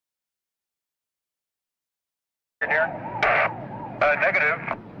Here. Negative.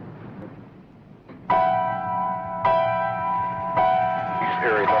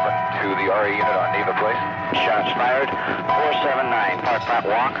 Erie 11 to the RE unit on Neva Place. Shots fired. 479 Park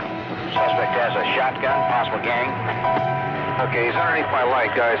Walk. Suspect has a shotgun, possible gang. Okay, he's underneath my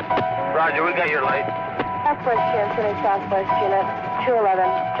light, guys. Roger, we got your light. Southwest Kansas Southwest Unit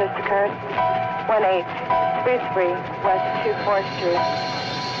 211 just occurred. 1833 West 24th Street.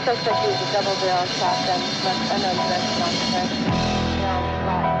 Suspect used a double-barrel shotgun, left unknown direction on the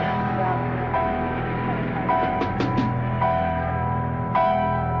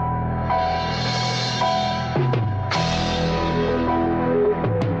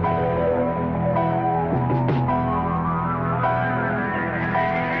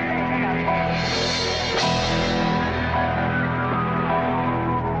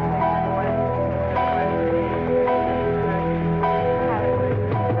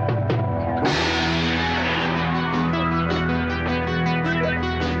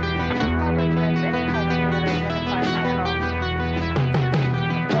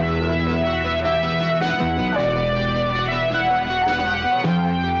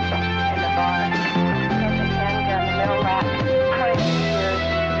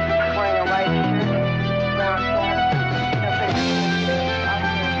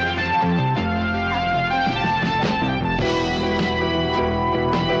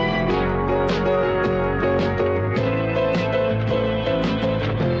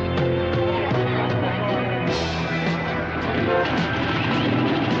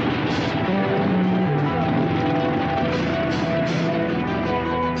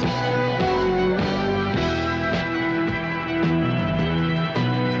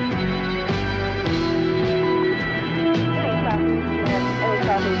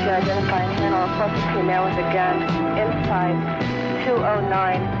identifying handle, plus female with a gun inside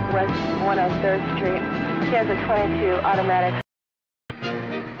 209 West 103rd Street. He has a 22 automatic.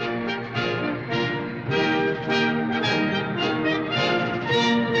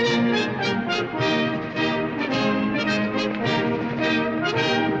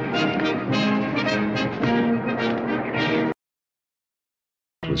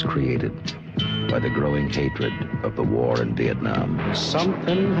 Was created by the growing hatred of the war in Vietnam.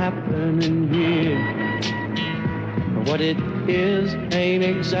 Something happening here. What it is ain't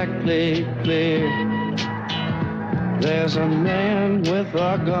exactly clear. There's a man with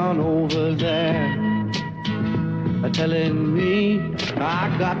a gun over there telling me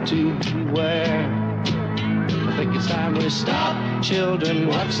I got to beware. I think it's time we stop. Children,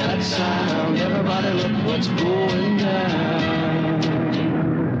 what's that sound? Everybody look what's going down.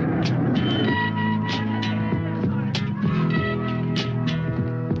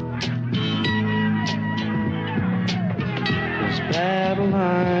 Battle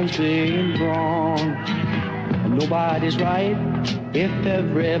lines being drawn, and nobody's right if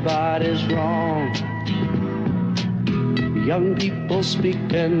everybody's wrong. Young people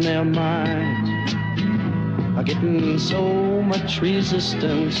speaking their minds are getting so much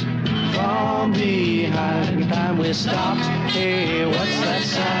resistance from behind. Time we stopped. Hey, what's that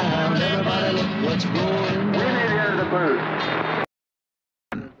sound? Everybody look what's going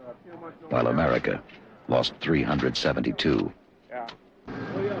on. While America lost 372.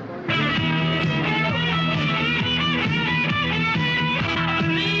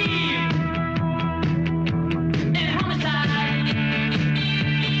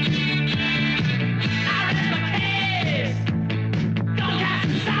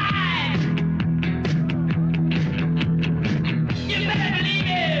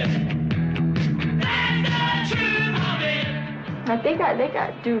 They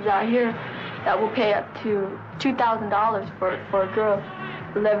got dudes out here that will pay up to $2,000 for a girl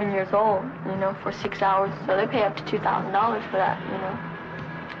 11 years old, you know, for 6 hours. So they pay up to $2,000 for that, you know.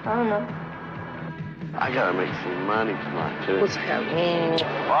 I don't know. I gotta make some money tonight, too. What's happening?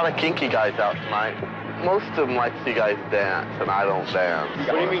 A lot of kinky guys out tonight. Most of them like to see guys dance, and I don't dance.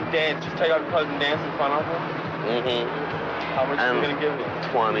 What do you mean dance? Just take out your cousin dance in front of her? Mm-hmm. How much are you gonna give me?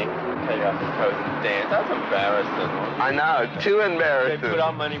 20. Take out your cousin dance. That's embarrassing. I know, too embarrassing. They put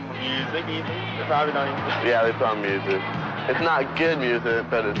on money music even? They probably don't even... Yeah, they put on music. It's not good music,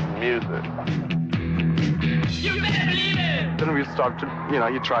 but it's music. You better believe it! Then we start to,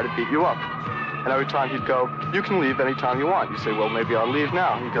 he'd try to beat you up. And every time he'd go, you can leave anytime you want. You say, well, maybe I'll leave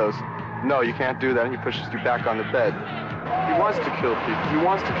now. He goes, no, you can't do that. And he pushes you back on the bed. He wants to kill people. He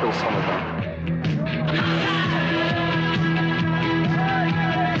wants to kill some of them.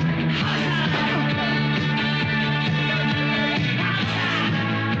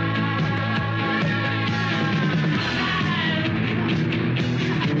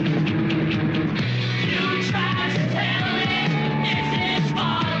 You try to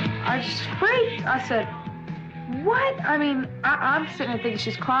I said, what? I mean, I'm sitting there thinking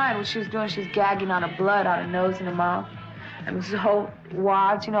she's crying. What she was doing, she's gagging out of blood out of her nose and her mouth. And this whole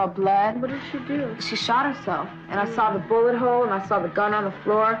wads, you know, of blood. What did she do? She shot herself. And I saw the bullet hole, and I saw the gun on the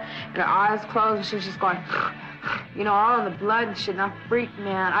floor, and her eyes closed, and she was just going, you know, all in the blood and shit. And I freaked,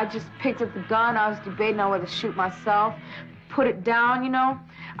 man. I just picked up the gun. I was debating on whether to shoot myself, put it down, you know.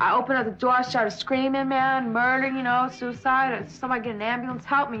 I opened up the door, I started screaming, man, murder, you know, suicide. Somebody get an ambulance,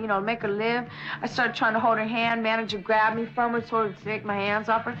 help me, you know, make her live. I started trying to hold her hand. Manager grabbed me from her, told her to take my hands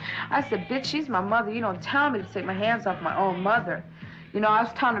off her. I said, bitch, she's my mother. You don't tell me to take my hands off my own mother. You know, I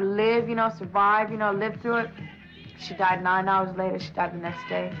was trying to live, you know, survive, you know, live through it. She died 9 hours later. She died the next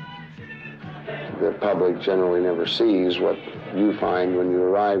day. The public generally never sees what you find when you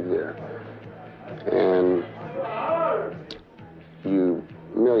arrive there. And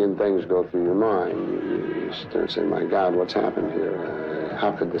a million things go through your mind. You sit there and say, my God, what's happened here?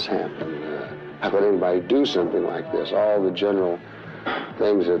 How could this happen? How could anybody do something like this? All the general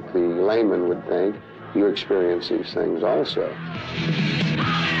things that the layman would think, you experience these things also.